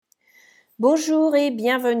Bonjour et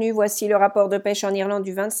bienvenue, voici le rapport de pêche en Irlande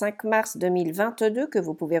du 25 mars 2022 que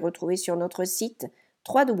vous pouvez retrouver sur notre site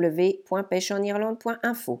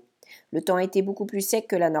www.pêcheenirlande.info. Le temps a été beaucoup plus sec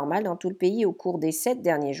que la normale dans tout le pays au cours des 7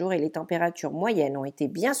 derniers jours et les températures moyennes ont été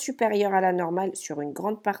bien supérieures à la normale sur une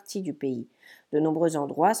grande partie du pays. De nombreux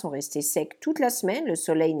endroits sont restés secs toute la semaine, le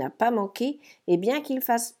soleil n'a pas manqué et bien qu'il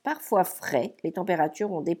fasse parfois frais, les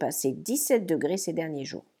températures ont dépassé 17 degrés ces derniers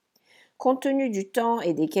jours. Compte tenu du temps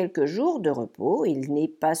et des quelques jours de repos, il n'est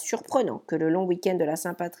pas surprenant que le long week-end de la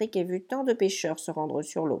Saint-Patrick ait vu tant de pêcheurs se rendre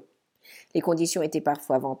sur l'eau. Les conditions étaient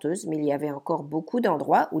parfois venteuses, mais il y avait encore beaucoup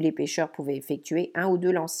d'endroits où les pêcheurs pouvaient effectuer un ou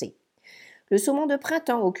deux lancers. Le saumon de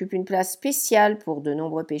printemps occupe une place spéciale pour de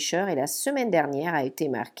nombreux pêcheurs et la semaine dernière a été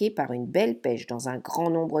marquée par une belle pêche dans un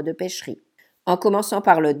grand nombre de pêcheries. En commençant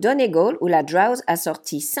par le Donegal où la Drowse a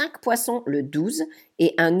sorti 5 poissons le 12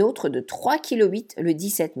 et un autre de 3,8 kg le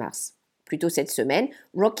 17 mars. Plus tôt cette semaine,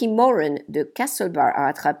 Rocky Moran de Castlebar a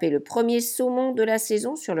attrapé le premier saumon de la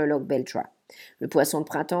saison sur le Loch Beltra. Le poisson de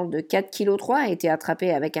printemps de 4,3 kg a été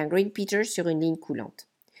attrapé avec un Green Peter sur une ligne coulante.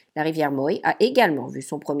 La rivière Moy a également vu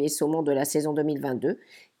son premier saumon de la saison 2022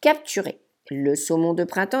 capturé. Le saumon de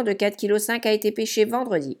printemps de 4,5 kg a été pêché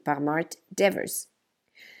vendredi par Mart Devers.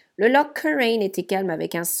 Le Loch Currain était calme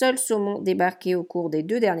avec un seul saumon débarqué au cours des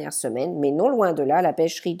 2 dernières semaines, mais non loin de là, la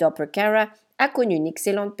pêcherie d'Upper Cara a connu une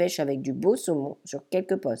excellente pêche avec du beau saumon sur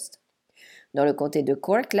quelques postes. Dans le comté de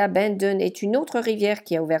Cork, la Bandon est une autre rivière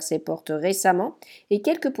qui a ouvert ses portes récemment et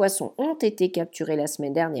quelques poissons ont été capturés la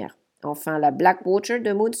semaine dernière. Enfin, la Blackwater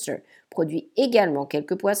de Munster produit également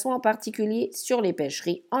quelques poissons, en particulier sur les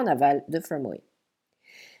pêcheries en aval de Fermoy.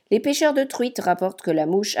 Les pêcheurs de truites rapportent que la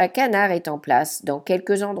mouche à canard est en place dans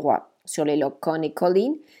quelques endroits. Sur les lochs Conn et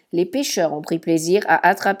Colleen, les pêcheurs ont pris plaisir à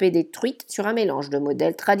attraper des truites sur un mélange de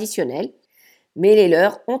modèles traditionnels, mais les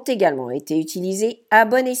leurres ont également été utilisés à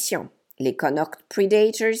bon escient. Les Connacht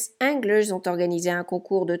Predators Anglers ont organisé un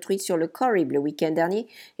concours de truites sur le Corrib le week-end dernier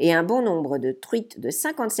et un bon nombre de truites de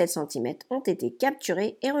 57 cm ont été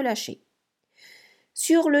capturées et relâchées.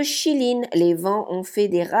 Sur le Chilin, les vents ont fait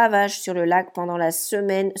des ravages sur le lac pendant la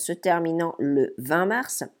semaine se terminant le 20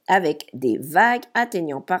 mars avec des vagues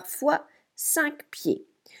atteignant parfois 5 pieds.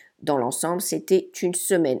 Dans l'ensemble, c'était une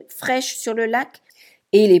semaine fraîche sur le lac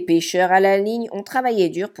et les pêcheurs à la ligne ont travaillé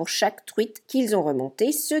dur pour chaque truite qu'ils ont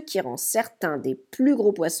remontée, ce qui rend certains des plus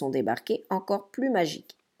gros poissons débarqués encore plus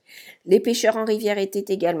magiques. Les pêcheurs en rivière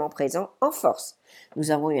étaient également présents en force.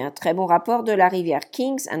 Nous avons eu un très bon rapport de la rivière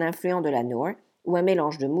Kings, un affluent de la Nore, où un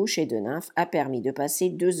mélange de mouches et de nymphes a permis de passer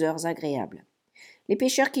 2 heures agréables. Les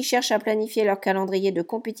pêcheurs qui cherchent à planifier leur calendrier de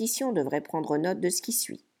compétition devraient prendre note de ce qui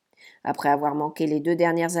suit. Après avoir manqué les 2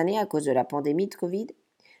 dernières années à cause de la pandémie de Covid,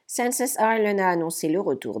 Census Ireland a annoncé le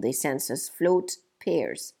retour des Census Float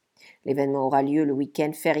Pairs. L'événement aura lieu le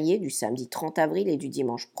week-end férié du samedi 30 avril et du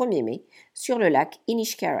dimanche 1er mai sur le lac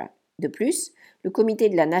Inishkara. De plus, le comité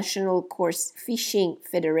de la National Coarse Fishing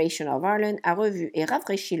Federation of Ireland a revu et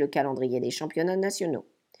rafraîchi le calendrier des championnats nationaux.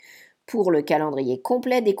 Pour le calendrier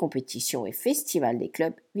complet des compétitions et festivals des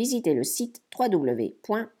clubs, visitez le site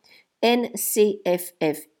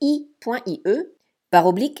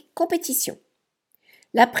www.ncffi.ie/compétition.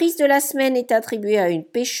 La prise de la semaine est attribuée à une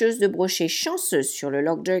pêcheuse de brochet chanceuse sur le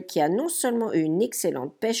Loch Derg qui a non seulement eu une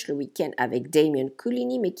excellente pêche le week-end avec Damien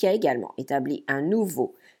Coolini, mais qui a également établi un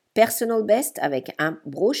nouveau personal best avec un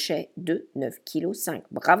brochet de 9,5 kg.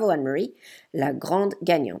 Bravo Anne-Marie, la grande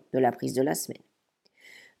gagnante de la prise de la semaine.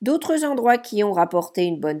 D'autres endroits qui ont rapporté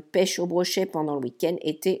une bonne pêche au brochet pendant le week-end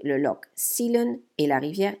étaient le Loch Sealan et la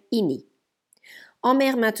rivière Inny. En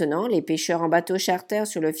mer maintenant, les pêcheurs en bateau charter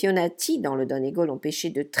sur le Fiona T dans le Donegal ont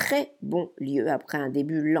pêché de très bons lieux après un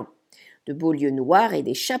début lent. De beaux lieux noirs et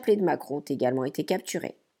des chapelets de maquereaux ont également été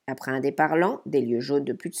capturés. Après un départ lent, des lieux jaunes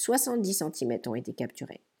de plus de 70 cm ont été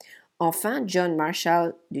capturés. Enfin, John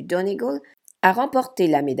Marshall du Donegal a remporté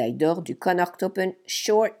la médaille d'or du Connacht Open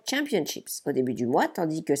Shore Championships au début du mois,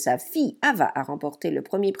 tandis que sa fille Ava a remporté le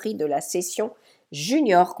premier prix de la session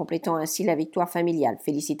junior, complétant ainsi la victoire familiale.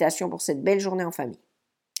 Félicitations pour cette belle journée en famille.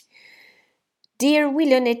 Dear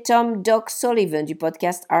Willen et Tom Doc Sullivan du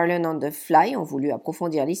podcast Ireland on the Fly ont voulu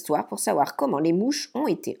approfondir l'histoire pour savoir comment les mouches ont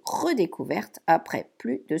été redécouvertes après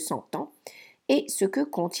plus de 100 ans et ce que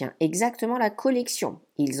contient exactement la collection.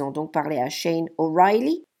 Ils ont donc parlé à Shane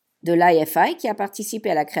O'Reilly de l'IFI qui a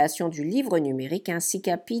participé à la création du livre numérique ainsi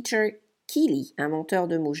qu'à Peter Keeley, inventeur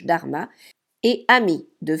de mouches d'Arma, et ami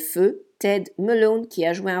de feu Ted Malone qui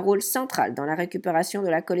a joué un rôle central dans la récupération de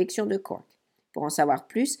la collection de Cork. Pour en savoir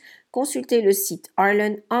plus, consultez le site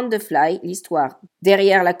Ireland on the Fly, l'histoire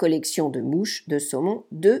derrière la collection de mouches de saumon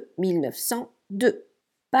de 1902.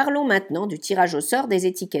 Parlons maintenant du tirage au sort des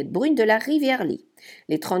étiquettes brunes de la rivière Lee.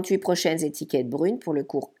 Les 38 prochaines étiquettes brunes pour le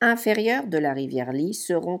cours inférieur de la rivière Lee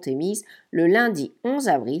seront émises le lundi 11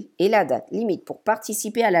 avril et la date limite pour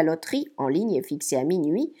participer à la loterie en ligne est fixée à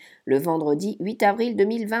minuit le vendredi 8 avril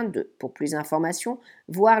 2022. Pour plus d'informations,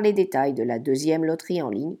 voir les détails de la deuxième loterie en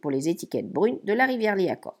ligne pour les étiquettes brunes de la rivière Lee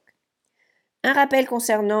à Cork. Un rappel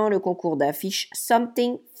concernant le concours d'affiches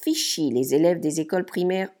Something Fishy. Les élèves des écoles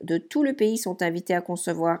primaires de tout le pays sont invités à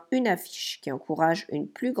concevoir une affiche qui encourage une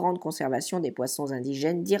plus grande conservation des poissons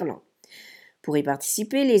indigènes d'Irlande. Pour y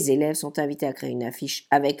participer, les élèves sont invités à créer une affiche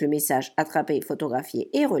avec le message attrapé,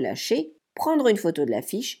 photographié et relâché, prendre une photo de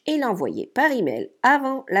l'affiche et l'envoyer par email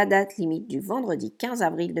avant la date limite du vendredi 15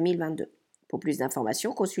 avril 2022. Pour plus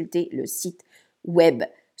d'informations, consultez le site web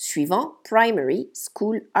suivant Primary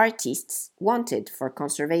School Artists Wanted for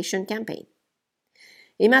Conservation Campaign.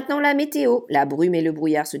 Et maintenant la météo. La brume et le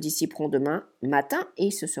brouillard se dissiperont demain matin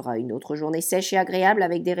et ce sera une autre journée sèche et agréable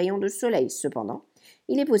avec des rayons de soleil. Cependant,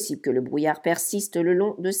 il est possible que le brouillard persiste le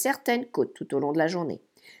long de certaines côtes tout au long de la journée.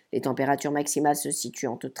 Les températures maximales se situent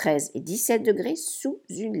entre 13 et 17 degrés sous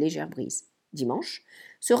une légère brise. Dimanche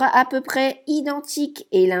sera à peu près identique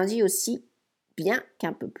et lundi aussi, bien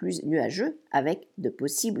qu'un peu plus nuageux, avec de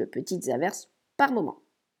possibles petites averses par moment.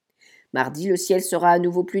 Mardi, le ciel sera à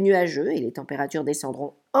nouveau plus nuageux et les températures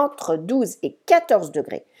descendront entre 12 et 14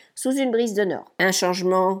 degrés sous une brise de nord. Un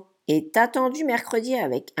changement est attendu mercredi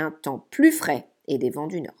avec un temps plus frais et des vents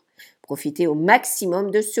du nord. Profitez au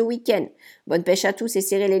maximum de ce week-end. Bonne pêche à tous et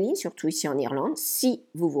serrez les lignes, surtout ici en Irlande. Si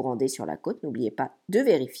vous vous rendez sur la côte, n'oubliez pas de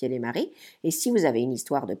vérifier les marées. Et si vous avez une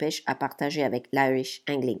histoire de pêche à partager avec l'Irish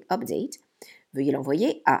Angling Update, veuillez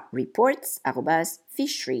l'envoyer à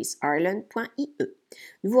reports@fisheries.ireland.ie.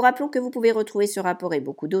 Nous vous rappelons que vous pouvez retrouver ce rapport et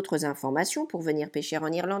beaucoup d'autres informations pour venir pêcher en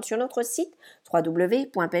Irlande sur notre site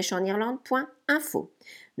www.pêcheenirlande.info.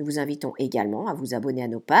 Nous vous invitons également à vous abonner à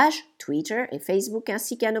nos pages Twitter et Facebook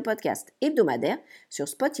ainsi qu'à nos podcasts hebdomadaires sur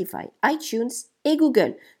Spotify, iTunes et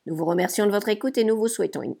Google. Nous vous remercions de votre écoute et nous vous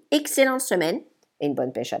souhaitons une excellente semaine et une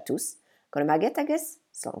bonne pêche à tous. Colmaget agus,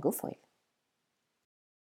 slán go foill.